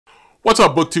What's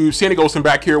up, BookTube? Sandy Golson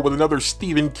back here with another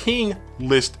Stephen King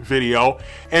list video.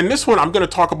 And this one, I'm going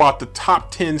to talk about the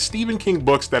top 10 Stephen King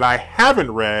books that I haven't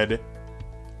read,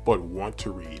 but want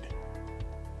to read.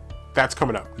 That's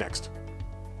coming up next.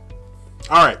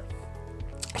 All right.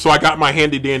 So I got my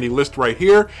handy dandy list right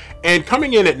here. And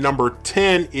coming in at number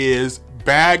 10 is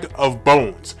Bag of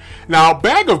Bones. Now,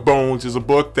 Bag of Bones is a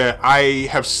book that I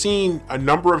have seen a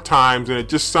number of times, and it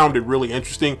just sounded really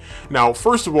interesting. Now,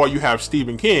 first of all, you have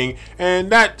Stephen King,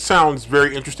 and that sounds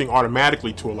very interesting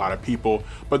automatically to a lot of people,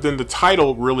 but then the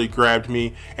title really grabbed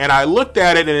me, and I looked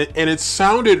at it, and it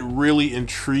sounded really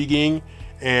intriguing,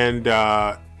 and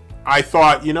I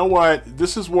thought, you know what,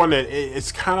 this is one that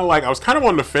it's kind of like, I was kind of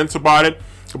on the fence about it,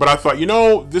 but I thought, you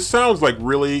know, this sounds like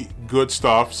really good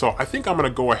stuff, so I think I'm going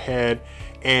to go ahead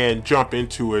and jump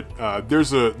into it.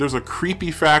 There's a creepy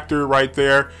factor right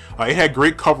there. It had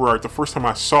great cover art the first time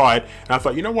I saw it, and I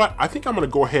thought, you know what, I think I'm going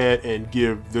to go ahead and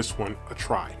give this one a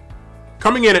try.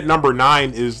 Coming in at number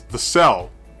 9 is The Cell.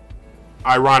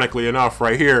 Ironically enough,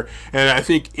 right here, and I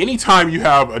think anytime you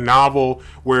have a novel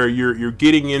where you're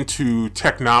getting into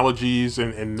technologies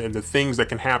and the things that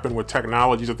can happen with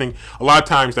technologies, I think a lot of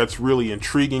times that's really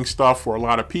intriguing stuff for a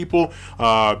lot of people.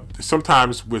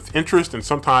 Sometimes with interest, and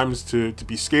sometimes to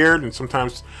be scared, and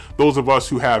sometimes those of us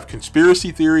who have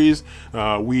conspiracy theories,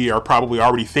 we are probably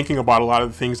already thinking about a lot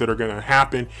of the things that are going to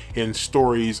happen in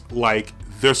stories like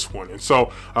this one. And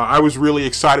so I was really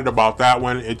excited about that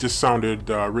one. It just sounded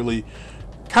really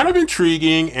kind of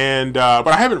intriguing, and but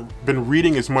I haven't been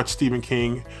reading as much Stephen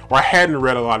King, or I hadn't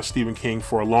read a lot of Stephen King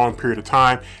for a long period of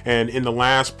time, and in the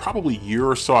last probably year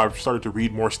or so I've started to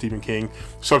read more Stephen King,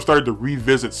 so I've started to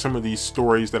revisit some of these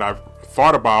stories that I've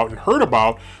thought about and heard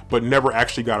about but never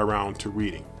actually got around to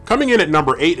reading. Coming in at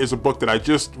number 8 is a book that I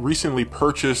just recently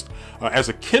purchased as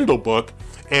a Kindle book,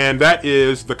 and that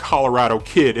is The Colorado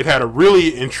Kid. It had a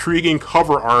really intriguing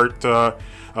cover art that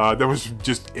was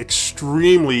just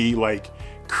extremely like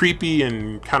creepy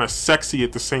and kind of sexy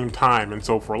at the same time, and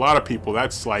so for a lot of people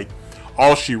that's like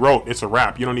all she wrote. It's a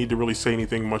wrap. You don't need to really say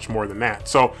anything much more than that.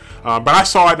 So but I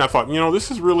saw it and I thought, you know, this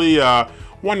is really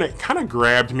one that kind of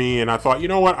grabbed me, and I thought, you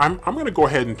know what, I'm gonna go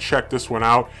ahead and check this one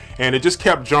out, and it just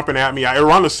kept jumping at me.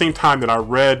 Around the same time that I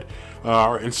read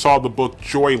and saw the book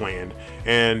Joyland,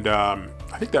 and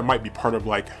I think that might be part of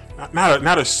like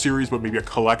not a series, but maybe a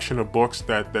collection of books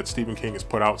that Stephen King has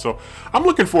put out. So I'm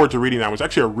looking forward to reading that one. It's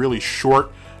actually a really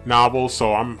short novel,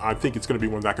 so I think it's going to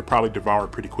be one that I could probably devour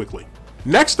pretty quickly.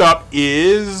 Next up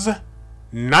is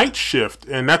Night Shift,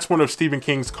 and that's one of Stephen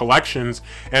King's collections.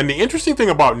 And the interesting thing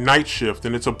about Night Shift,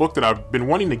 and it's a book that I've been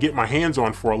wanting to get my hands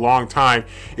on for a long time,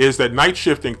 is that Night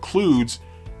Shift includes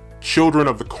Children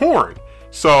of the Corn.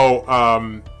 So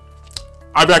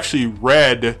I've actually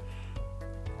read,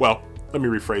 well, let me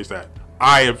rephrase that.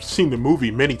 I have seen the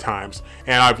movie many times,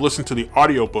 and I've listened to the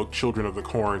audiobook Children of the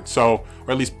Corn, so,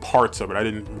 or at least parts of it. I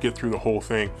didn't get through the whole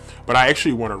thing, but I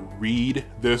actually want to read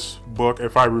this book.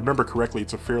 If I remember correctly,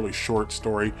 it's a fairly short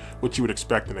story, which you would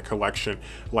expect in a collection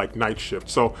like Night Shift.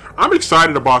 So I'm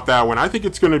excited about that one. I think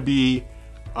it's going to be,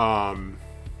 I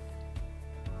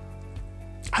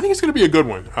think it's going to be a good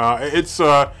one.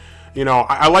 You know,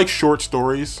 I like short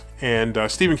stories, and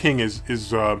Stephen King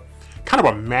is kind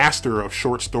of a master of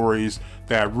short stories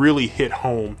that really hit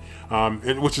home,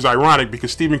 which is ironic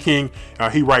because Stephen King,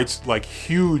 he writes like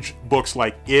huge books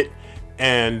like It,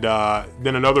 and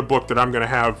then another book that I'm going to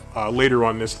have later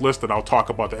on this list that I'll talk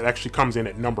about that actually comes in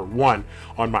at number 1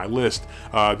 on my list,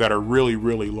 that are really,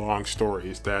 really long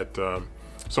stories that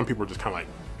some people are just kind of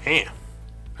like, man,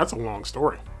 that's a long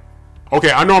story.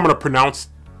 Okay, I know I'm going to pronounce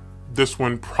this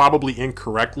one probably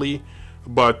incorrectly,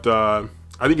 but I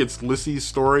think it's Lissy's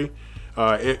Story.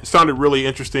 It sounded really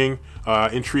interesting,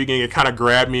 intriguing. It kind of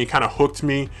grabbed me, it kind of hooked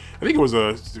me. I think it was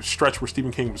a stretch where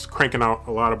Stephen King was cranking out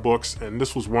a lot of books, and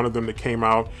this was one of them that came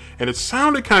out. And it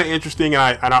sounded kind of interesting,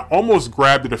 and I almost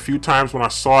grabbed it a few times when I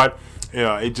saw it.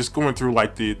 It just going through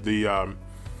like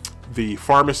the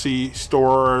pharmacy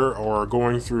store, or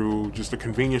going through just a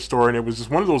convenience store, and it was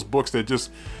just one of those books that just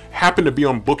happened to be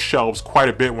on bookshelves quite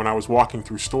a bit when I was walking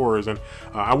through stores, and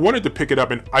I wanted to pick it up,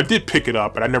 and I did pick it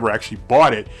up, but I never actually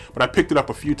bought it, but I picked it up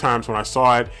a few times when I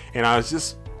saw it, and I was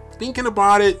just thinking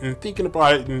about it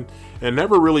and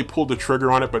never really pulled the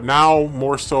trigger on it. But now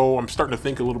more so, I'm starting to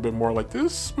think a little bit more like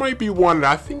this might be one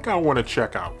that I think I want to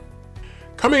check out.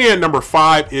 Coming in at number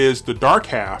 5 is The Dark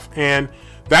Half, and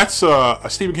that's a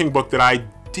Stephen King book that I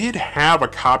did have a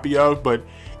copy of, but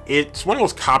it's one of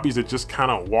those copies that just kind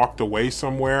of walked away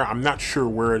somewhere. I'm not sure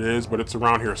where it is, but it's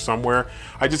around here somewhere.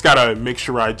 I just gotta make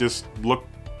sure I just look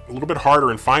a little bit harder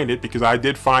and find it, because I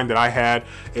did find that I had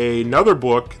another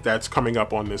book that's coming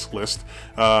up on this list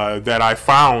that I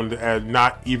found,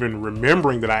 not even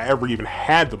remembering that I ever even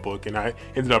had the book, and I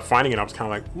ended up finding it. I was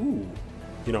kind of like, ooh,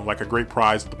 you know, like a great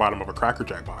prize at the bottom of a Cracker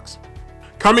Jack box.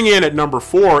 Coming in at number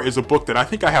 4 is a book that I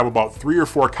think I have about 3 or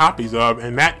 4 copies of,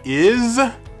 and that is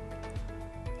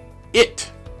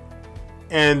It.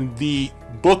 And the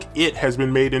book It has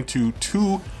been made into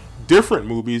 2 different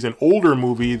movies. An older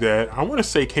movie that I want to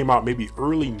say came out maybe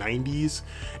early 90s,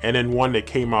 and then one that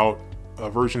came out, a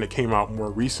version that came out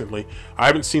more recently. I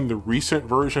haven't seen the recent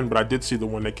version, but I did see the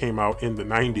one that came out in the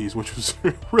 90s, which was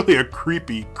really a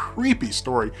creepy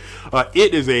story.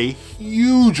 It is a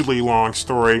hugely long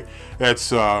story.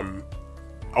 That's one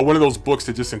of those books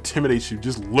that just intimidates you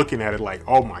just looking at it, like,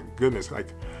 oh my goodness,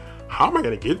 like, how am I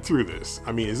going to get through this?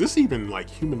 I mean, is this even like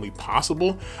humanly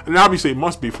possible? And obviously it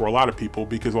must be for a lot of people,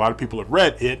 because a lot of people have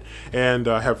read it and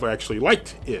have actually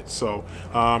liked it. So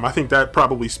I think that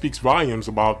probably speaks volumes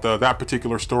about that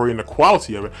particular story and the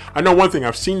quality of it. I know one thing,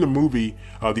 I've seen the movie,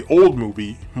 the old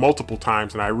movie, multiple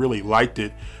times, and I really liked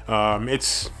it.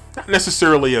 It's not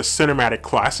necessarily a cinematic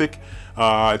classic.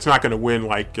 It's not going to win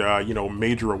like, you know,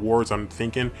 major awards, I'm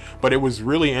thinking, but it was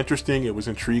really interesting. It was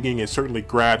intriguing. It certainly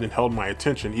grabbed and held my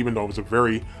attention, even though it was a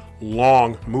very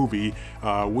long movie,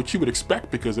 which you would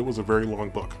expect because it was a very long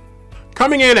book.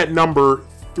 Coming in at number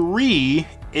 3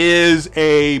 is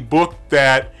a book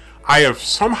that I have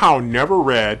somehow never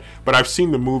read, but I've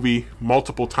seen the movie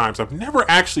multiple times. I've never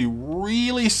actually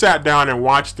really sat down and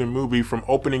watched the movie from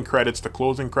opening credits to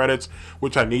closing credits,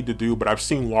 which I need to do, but I've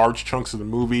seen large chunks of the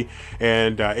movie,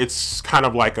 and it's kind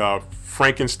of like a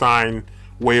Frankenstein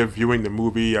way of viewing the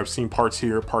movie. I've seen parts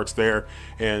here, parts there,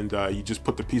 and you just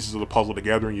put the pieces of the puzzle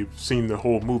together and you've seen the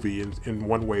whole movie in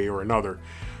one way or another.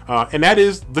 And that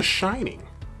is The Shining.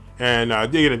 And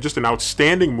just an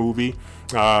outstanding movie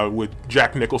with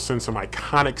Jack Nicholson, some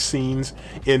iconic scenes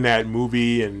in that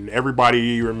movie, and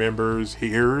everybody remembers,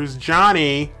 here's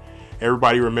Johnny.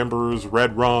 Everybody remembers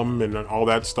Red Rum and all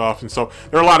that stuff. And so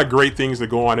there are a lot of great things that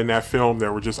go on in that film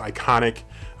that were just iconic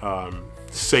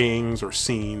sayings or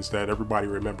scenes that everybody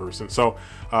remembers. And so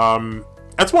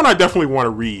that's one I definitely want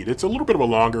to read. It's a little bit of a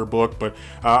longer book, but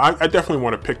I definitely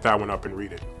want to pick that one up and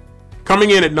read it.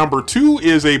 Coming in at number 2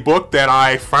 is a book that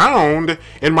I found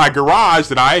in my garage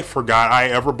that I forgot I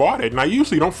ever bought it. And I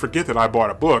usually don't forget that I bought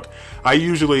a book. I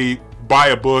usually buy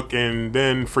a book and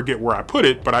then forget where I put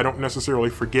it, but I don't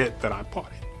necessarily forget that I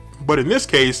bought it. But in this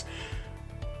case,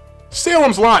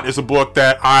 Salem's Lot is a book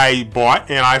that I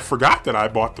bought, and I forgot that I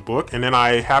bought the book, and then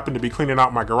I happened to be cleaning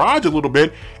out my garage a little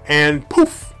bit, and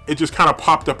poof, it just kind of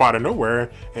popped up out of nowhere,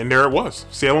 and there it was,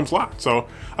 Salem's Lot. So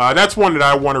that's one that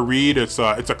I want to read. It's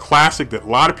a classic that a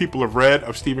lot of people have read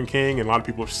of Stephen King, and a lot of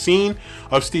people have seen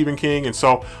of Stephen King, and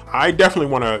so I definitely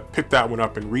want to pick that one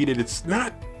up and read it. It's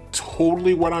not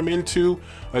totally what I'm into.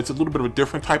 It's a little bit of a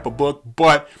different type of book,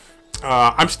 but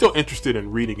I'm still interested in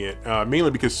reading it,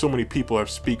 mainly because so many people have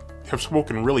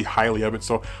spoken really highly of it,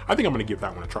 so I think I'm going to give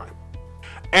that one a try.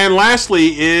 And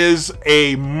lastly is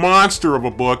a monster of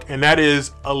a book, and that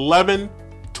is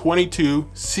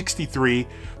 11/22/63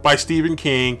 by Stephen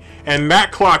King, and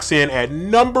that clocks in at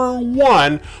number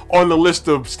 1 on the list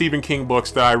of Stephen King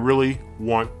books that I really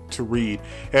want to read.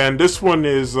 And this one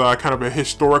is kind of a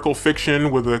historical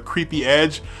fiction with a creepy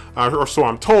edge, or so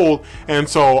I'm told, and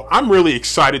so I'm really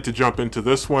excited to jump into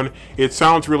this one. It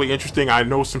sounds really interesting. I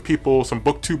know some people, some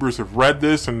booktubers have read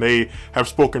this and they have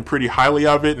spoken pretty highly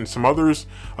of it, and some others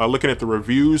looking at the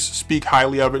reviews speak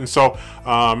highly of it, and so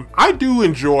I do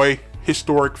enjoy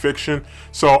historic fiction,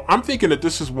 so I'm thinking that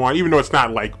this is one, even though it's not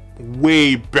like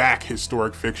way back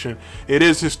historic fiction, it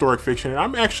is historic fiction, and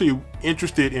I'm actually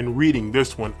interested in reading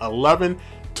this one,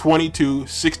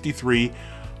 11/22/63.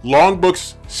 Long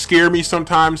books scare me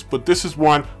sometimes, but this is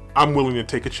one I'm willing to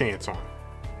take a chance on.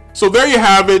 So there you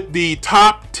have it, the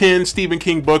top 10 Stephen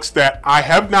King books that I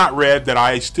have not read that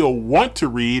I still want to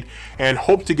read and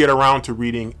hope to get around to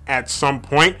reading at some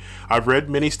point. I've read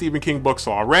many Stephen King books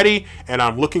already, and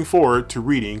I'm looking forward to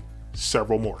reading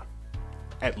several more,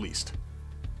 at least.